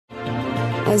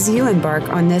As you embark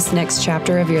on this next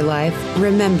chapter of your life,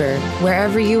 remember,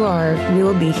 wherever you are, we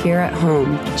will be here at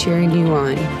home, cheering you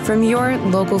on. From your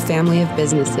local family of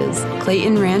businesses,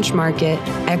 Clayton Ranch Market,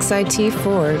 XIT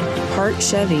Ford, Hart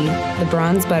Chevy, the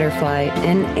Bronze Butterfly,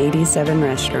 and 87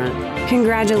 Restaurant.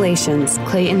 Congratulations,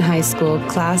 Clayton High School,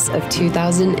 class of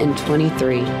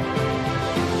 2023.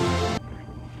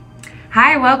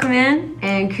 Hi, welcome in,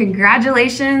 and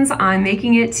congratulations on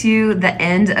making it to the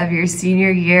end of your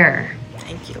senior year.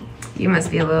 Thank you. You must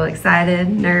be a little excited,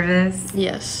 nervous.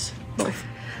 Yes, both.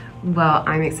 Well,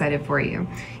 I'm excited for you.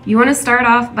 You want to start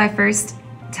off by first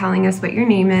telling us what your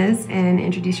name is and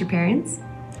introduce your parents?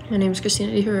 My name is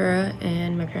Christina DeHerrera,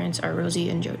 and my parents are Rosie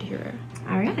and Joe DeHerrera.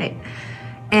 All right.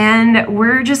 And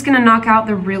we're just going to knock out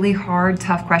the really hard,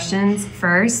 tough questions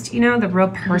first, you know, the real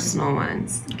personal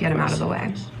ones. Get them out of the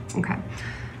way. Okay.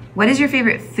 What is your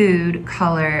favorite food,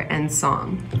 color, and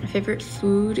song? My favorite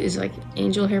food is like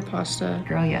angel hair pasta.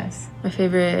 Girl, yes. My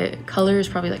favorite color is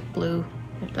probably like blue,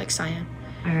 like cyan.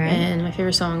 All right. And my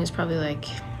favorite song is probably like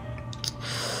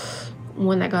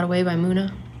One That Got Away by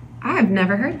Muna. I've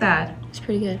never heard that. It's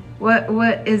pretty good.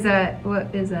 What is that?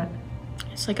 What is that?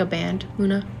 It's like a band,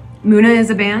 Muna. Muna is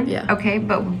a band? Yeah. Okay,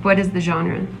 but what is the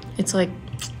genre? It's like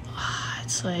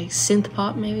synth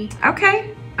pop maybe.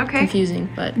 Okay. Okay. Confusing,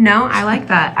 but no, I like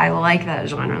that. I like that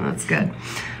genre. That's good.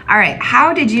 All right.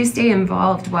 How did you stay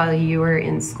involved while you were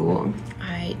in school?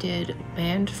 I did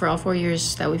band for all 4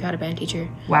 years that we've had a band teacher.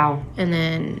 Wow. And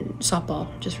then softball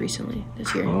just recently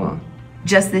this year. Cool.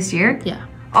 Just this year? Yeah.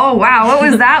 Oh, wow. What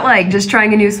was that like, just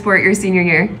trying a new sport your senior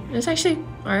year? It was actually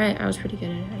all right. I was pretty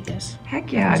good at it, I guess.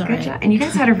 Heck yeah. Good job. And you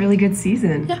guys had a really good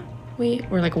season. Yeah. We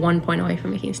were like 1 point away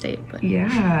from making state. But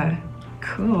yeah.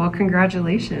 Cool. Well,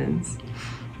 congratulations.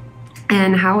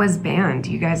 And how was band?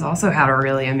 You guys also had a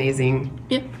really amazing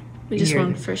Yep. We just year.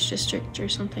 won first district or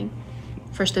something.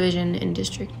 First division in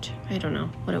district. I don't know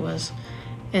what it was.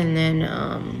 And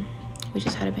then we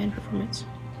just had a band performance.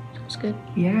 It was good.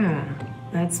 Yeah.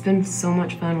 That's been so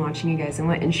much fun watching you guys. And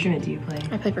what instrument do you play?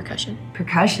 I play percussion.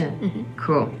 Percussion? Mm-hmm.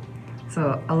 Cool.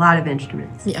 So a lot of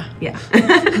instruments. Yeah. Yeah.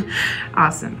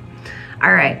 Awesome.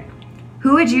 All right.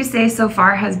 Who would you say so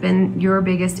far has been your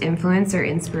biggest influence or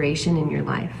inspiration in your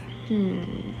life?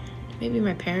 Maybe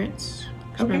my parents.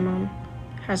 'Cause Okay. my mom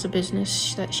has a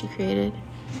business that she created,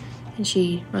 and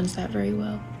she runs that very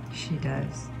well. She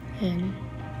does. And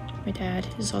my dad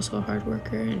is also a hard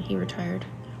worker, and he retired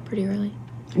pretty early.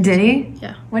 Did he?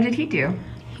 Yeah. What did he do?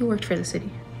 He worked for the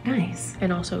city Nice.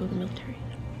 and also the military.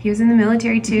 He was in the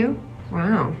military too?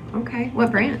 Wow. Okay.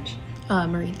 What branch?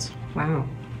 Marines. Wow.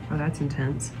 Oh, that's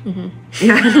intense. Mm-hmm.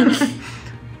 Yeah.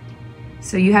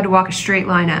 So you had to walk a straight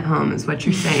line at home is what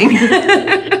you're saying.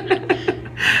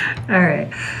 All right.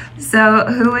 So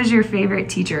who was your favorite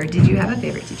teacher? Did you have a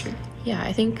favorite teacher? Yeah,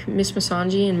 I think Miss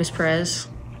Masanji and Miss Perez,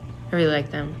 I really like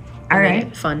them. All They right.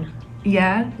 make it fun.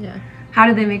 Yeah? Yeah. How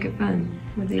did they make it fun?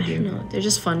 What did they I do? don't know. They're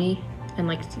just funny, and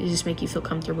like they just make you feel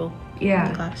comfortable in Yeah.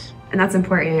 the class. And that's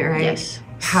important, right? Yes.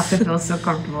 Have to feel so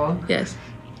comfortable. Yes.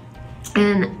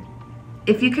 And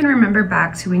if you can remember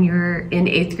back to when you were in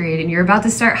 8th grade and you're about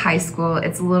to start high school,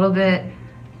 it's a little bit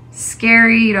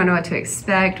scary, you don't know what to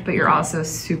expect, but you're also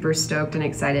super stoked and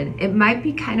excited. It might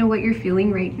be kind of what you're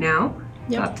feeling right now,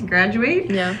 about to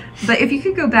graduate. Yeah. But if you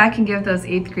could go back and give those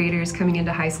 8th graders coming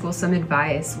into high school some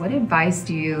advice, what advice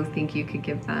do you think you could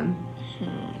give them?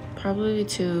 Probably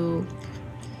to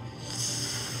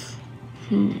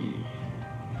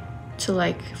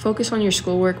like focus on your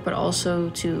schoolwork, but also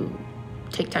to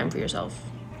take time for yourself.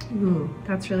 Ooh,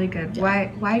 that's really good.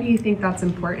 Yeah. Why do you think that's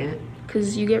important?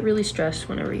 Because you get really stressed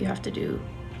whenever you have to do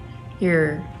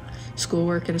your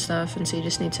schoolwork and stuff, and so you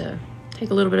just need to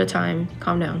take a little bit of time,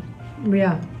 calm down.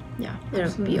 Yeah. Yeah,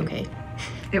 it'll be okay.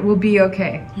 It will be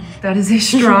okay. That is a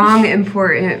strong,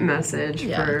 important message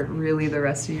Yeah. for really the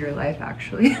rest of your life,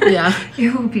 actually. Yeah.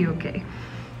 It will be okay.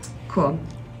 Cool.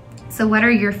 So what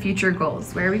are your future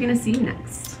goals? Where are we going to see you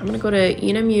next? I'm gonna go to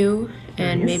ENMU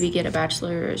and Nice. maybe get a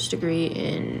bachelor's degree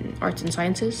in arts and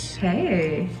sciences.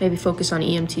 Hey. Maybe focus on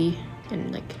EMT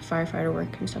and like firefighter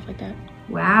work and stuff like that.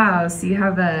 Wow. So you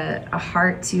have a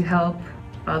heart to help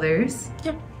others,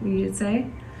 Yeah, you'd say?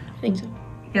 I think so.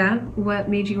 Yeah? What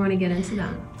made you want to get into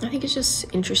that? I think it's just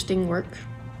interesting work,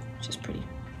 which is pretty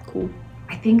cool.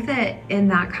 I think that in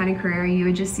that kind of career, you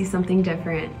would just see something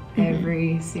different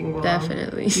every single...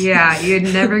 Definitely. Yeah, you'd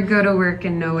never go to work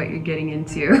and know what you're getting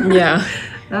into. Yeah.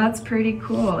 That's pretty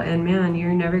cool. And man,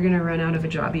 you're never going to run out of a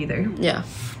job either. Yeah.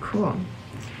 Cool.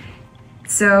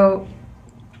 So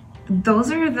those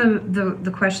are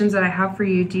the questions that I have for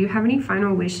you. Do you have any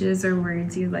final wishes or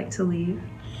words you'd like to leave?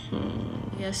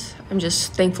 Yes, I'm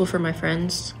just thankful for my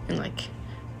friends and like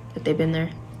that they've been there.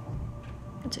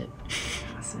 That's it.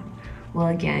 Awesome. Well,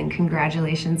 again,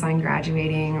 congratulations on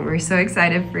graduating. We're so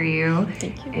excited for you.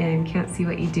 Thank you. And can't see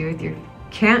what you do with your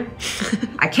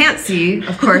I can't see,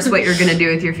 of course, what you're gonna do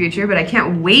with your future, but I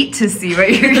can't wait to see what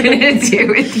you're gonna do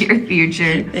with your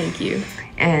future. Thank you.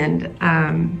 And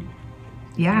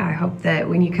yeah, I hope that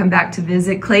when you come back to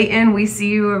visit Clayton, we see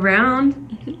you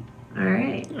around. All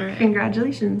right. All right.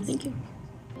 Congratulations. Thank you.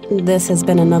 This has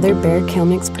been another Bear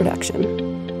Kilnick's production.